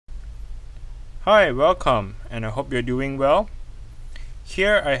Hi, welcome, and I hope you're doing well.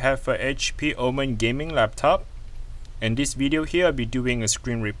 Here I have a HP Omen gaming laptop. In this video here, I'll be doing a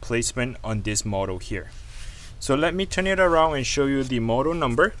screen replacement on this model here. So let me turn it around and show you the model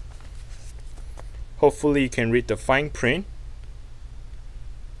number. Hopefully you can read the fine print.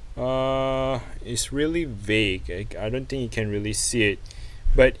 It's really vague. I don't think you can really see it.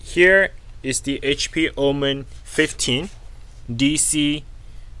 But here is the HP Omen 15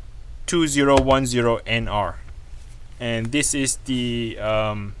 dc2010nr, and this is the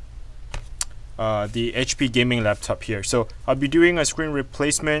HP gaming laptop here. So I'll be doing a screen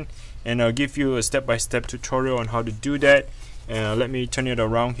replacement, and I'll give you a step-by-step tutorial on how to do that. And let me turn it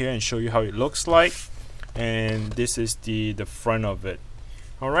around here and show you how it looks like. And this is the front of it.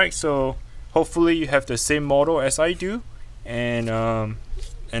 Alright, so hopefully you have the same model as I do, and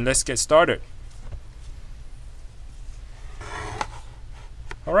let's get started.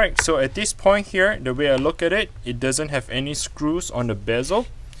 Alright, so at this point here, the way I look at it, it doesn't have any screws on the bezel,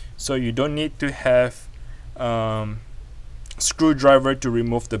 so you don't need to have screwdriver to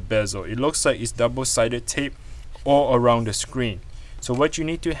remove the bezel. It looks like it's double-sided tape all around the screen. So what you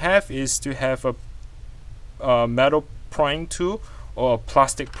need to have is to have a metal prying tool or a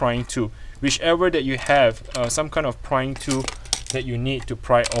plastic prying tool, whichever that you have, some kind of prying tool that you need to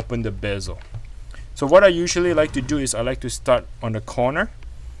pry open the bezel. So what I usually like to do is I like to start on the corner.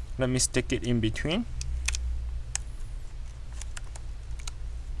 Let me stick it in between.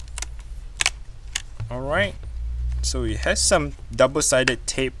 Alright, so it has some double-sided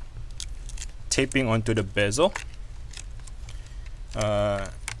taping onto the bezel.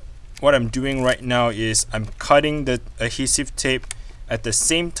 What I'm doing right now is I'm cutting the adhesive tape. At the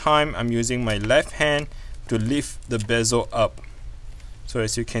same time, I'm using my left hand to lift the bezel up. So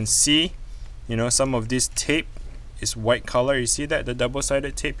as you can see, you know, some of this tape is white color. You see that, the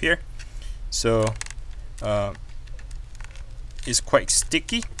double-sided tape here? So it's quite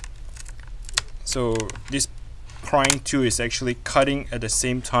sticky. So this prying tool is actually cutting at the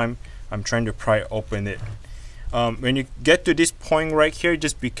same time I'm trying to pry open it. When you get to this point right here,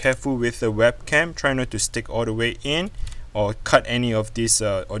 just be careful with the webcam. Try not to stick all the way in or cut any of this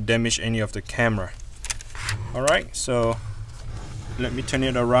or damage any of the camera. Alright, so let me turn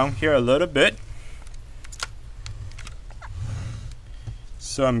it around here a little bit.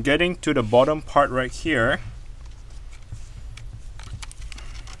 So I'm getting to the bottom part right here.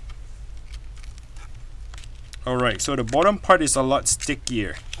 Alright, so the bottom part is a lot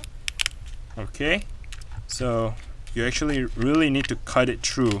stickier. Okay, so you actually really need to cut it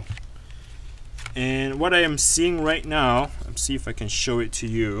through. And what I am seeing right now, let's see if I can show it to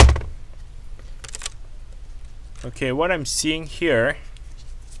you. Okay, what I'm seeing here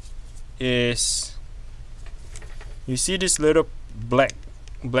is, you see this little black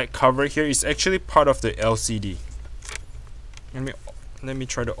cover here is actually part of the LCD. Let me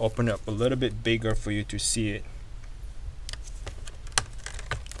try to open it up a little bit bigger for you to see it.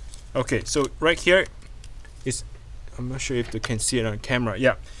 Okay, so right here is, I'm not sure if you can see it on camera.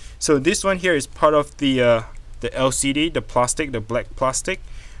 Yeah, so this one here is part of the LCD, the plastic, the black plastic.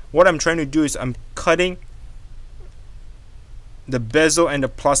 What I'm trying to do is I'm cutting the bezel and the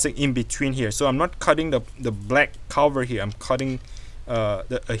plastic in between here. So I'm not cutting the black cover here, I'm cutting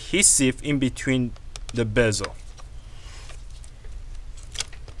the adhesive in between the bezel.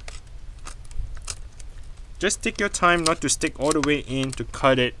 Just take your time not to stick all the way in to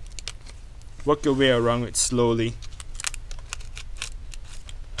cut it. Work your way around it slowly.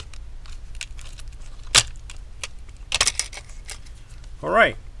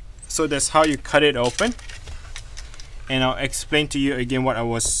 Alright, so that's how you cut it open. And I'll explain to you again what I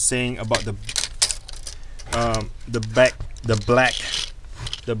was saying about the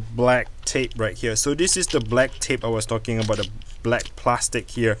black tape right here. So this is the black tape I was talking about, the black plastic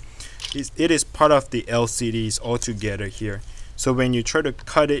here. It is part of the LCDs altogether here. So when you try to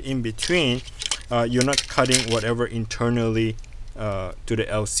cut it in between, you're not cutting whatever internally to the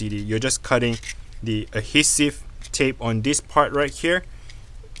LCD. You're just cutting the adhesive tape on this part right here,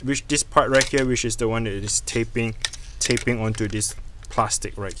 which is the one that is taping onto this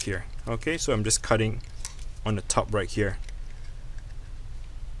plastic right here. Okay, so I'm just cutting on the top right here,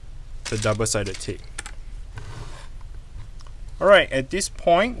 the double-sided tape. Alright, at this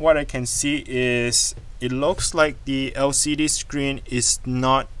point what I can see is it looks like the LCD screen is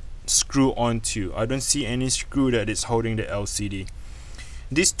not screwed onto. I don't see any screw that is holding the LCD.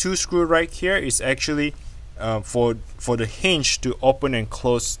 This two screw right here is actually for the hinge to open and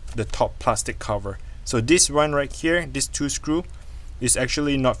close the top plastic cover. So this one right here, this two screw, is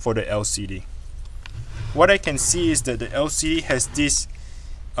actually not for the LCD. What I can see is that the LCD has this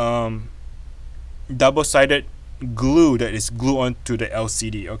double-sided glue that is glued onto the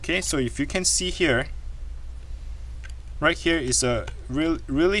LCD. Okay, so if you can see here, right here is a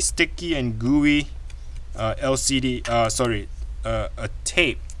really sticky and gooey LCD, a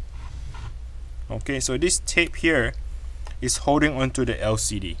tape. Okay, so this tape here is holding onto the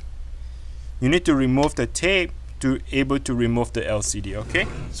LCD. You need to remove the tape to able to remove the LCD. Okay,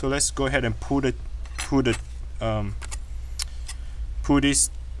 so let's go ahead and pull this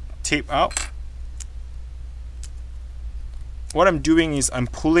tape out. What I'm doing is I'm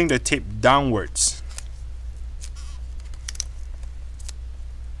pulling the tape downwards.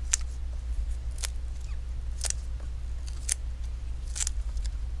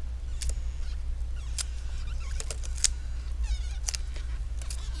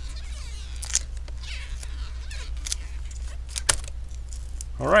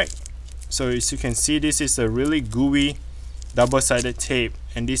 Alright, so as you can see, this is a really gooey double-sided tape,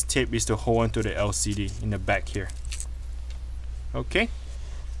 and this tape is to hold on to the LCD in the back here. Okay,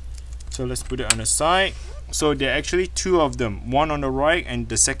 so let's put it on the side. So there are actually two of them, one on the right and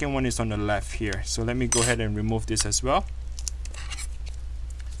the second one is on the left here. So let me go ahead and remove this as well.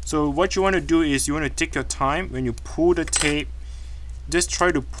 So what you want to do is you want to take your time when you pull the tape. Just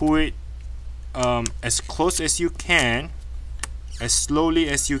try to pull it as close as you can, as slowly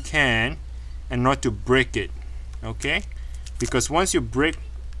as you can, and not to break it. Okay, because once you break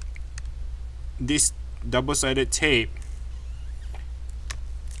this double-sided tape,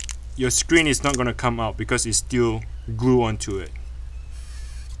 your screen is not going to come out because it's still glued onto it.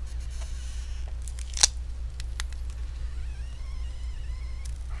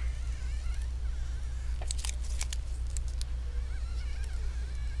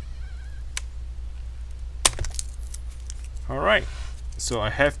 Alright, so I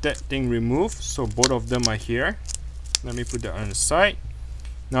have that thing removed, so both of them are here. Let me put that on the side.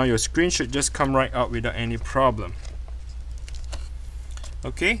 Now your screen should just come right out without any problem.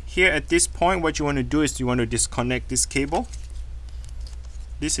 Okay, here at this point, what you want to do is you want to disconnect this cable.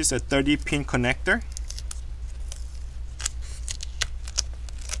 This is a 30-pin connector.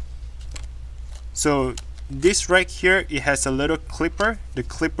 So this right here, it has a little clipper. The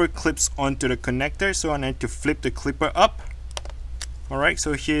clipper clips onto the connector, so I need to flip the clipper up. Alright,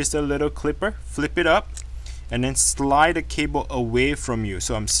 so here's the little clipper. Flip it up and then slide the cable away from you.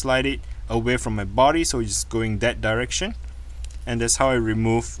 So I'm sliding it away from my body, so it's going that direction. And that's how I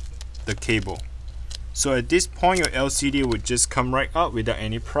remove the cable. So at this point, your LCD would just come right out without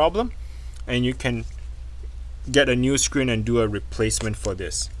any problem, and you can get a new screen and do a replacement for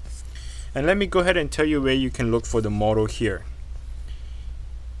this. And let me go ahead and tell you where you can look for the model here.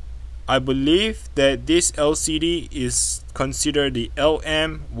 I believe that this LCD is considered the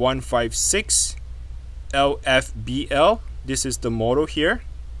LM156 LFBL. This is the model here,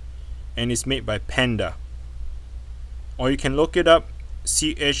 and it's made by Panda. Or you can look it up,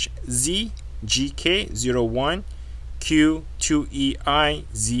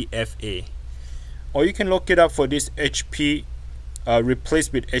 CHZGK01Q2EIZFA. Or you can look it up for this HP,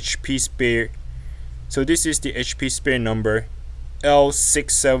 replaced with HP spare. So this is the HP spare number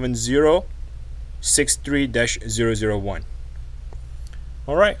L67063-001.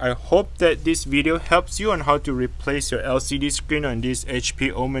 Alright, I hope that this video helps you on how to replace your LCD screen on this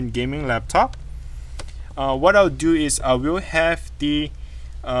HP Omen gaming laptop. What I'll do is I will have the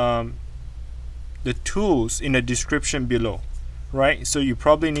tools in the description below, right? So you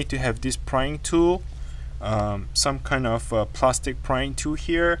probably need to have this prying tool, some kind of plastic prying tool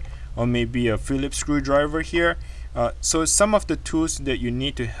here, or maybe a Phillips screwdriver here. So some of the tools that you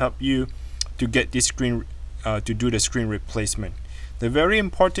need to help you to get this screen, to do the screen replacement. The very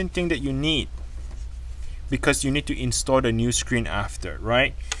important thing that you need, because you need to install the new screen after,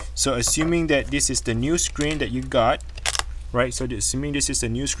 right? So assuming that this is the new screen that you got, right? So assuming this is the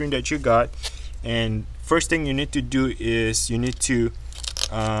new screen that you got, and first thing you need to do is you need to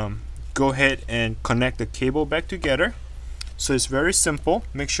go ahead and connect the cable back together. So it's very simple.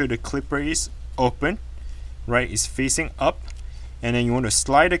 Make sure the clipper is open, right? It's facing up, and then you want to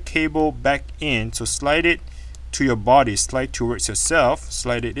slide the cable back in. So slide it to your body, slide towards yourself,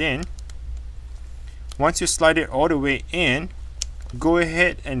 slide it in. Once you slide it all the way in, go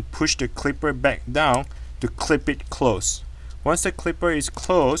ahead and push the clipper back down to clip it close. Once the clipper is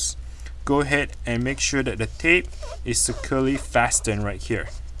closed, go ahead and make sure that the tape is securely fastened right here.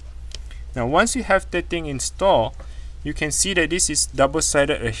 Now once you have that thing installed, you can see that this is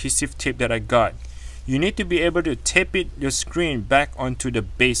double-sided adhesive tape that I got. You need to be able to tape your screen back onto the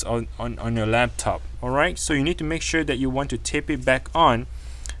base on your laptop. Alright, so you need to make sure that you want to tape it back on.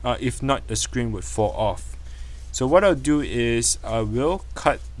 If not, the screen would fall off. So what I'll do is I will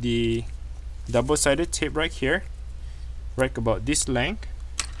cut the double-sided tape right here, right about this length.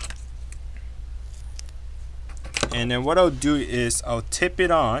 And then what I'll do is I'll tape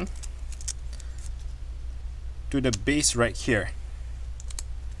it on to the base right here.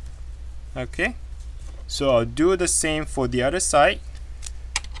 Okay, so I'll do the same for the other side.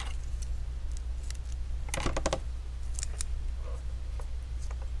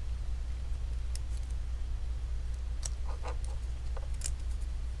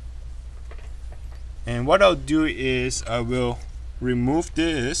 And what I'll do is I will remove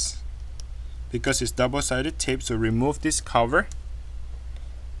this because it's double-sided tape, so remove this cover.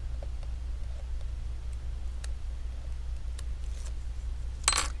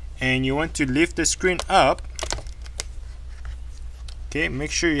 And you want to lift the screen up. Okay,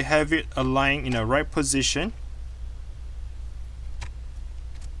 make sure you have it aligned in the right position.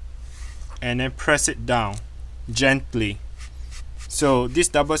 And then press it down gently. So this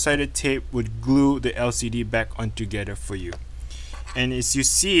double-sided tape would glue the LCD back on together for you. And as you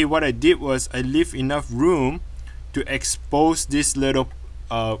see, what I did was I leave enough room to expose this little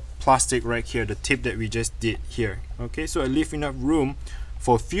plastic right here, the tape that we just did here. Okay, so I leave enough room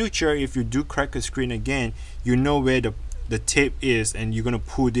for future. If you do crack a screen again, you know where the tape is, and you're gonna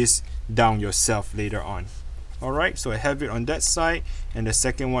pull this down yourself later on. Alright, so I have it on that side, and the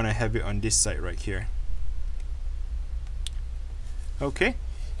second one I have it on this side right here. Okay,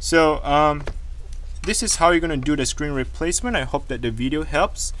 so this is how you're gonna do the screen replacement. I hope that the video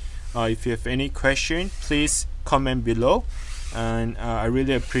helps. If you have any question, please comment below, and I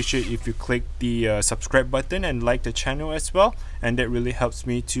really appreciate if you click the subscribe button and like the channel as well, and that really helps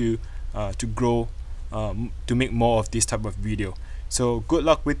me to grow, to make more of this type of video. So good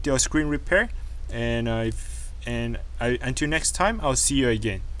luck with your screen repair, and until next time, I'll see you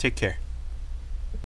again. Take care.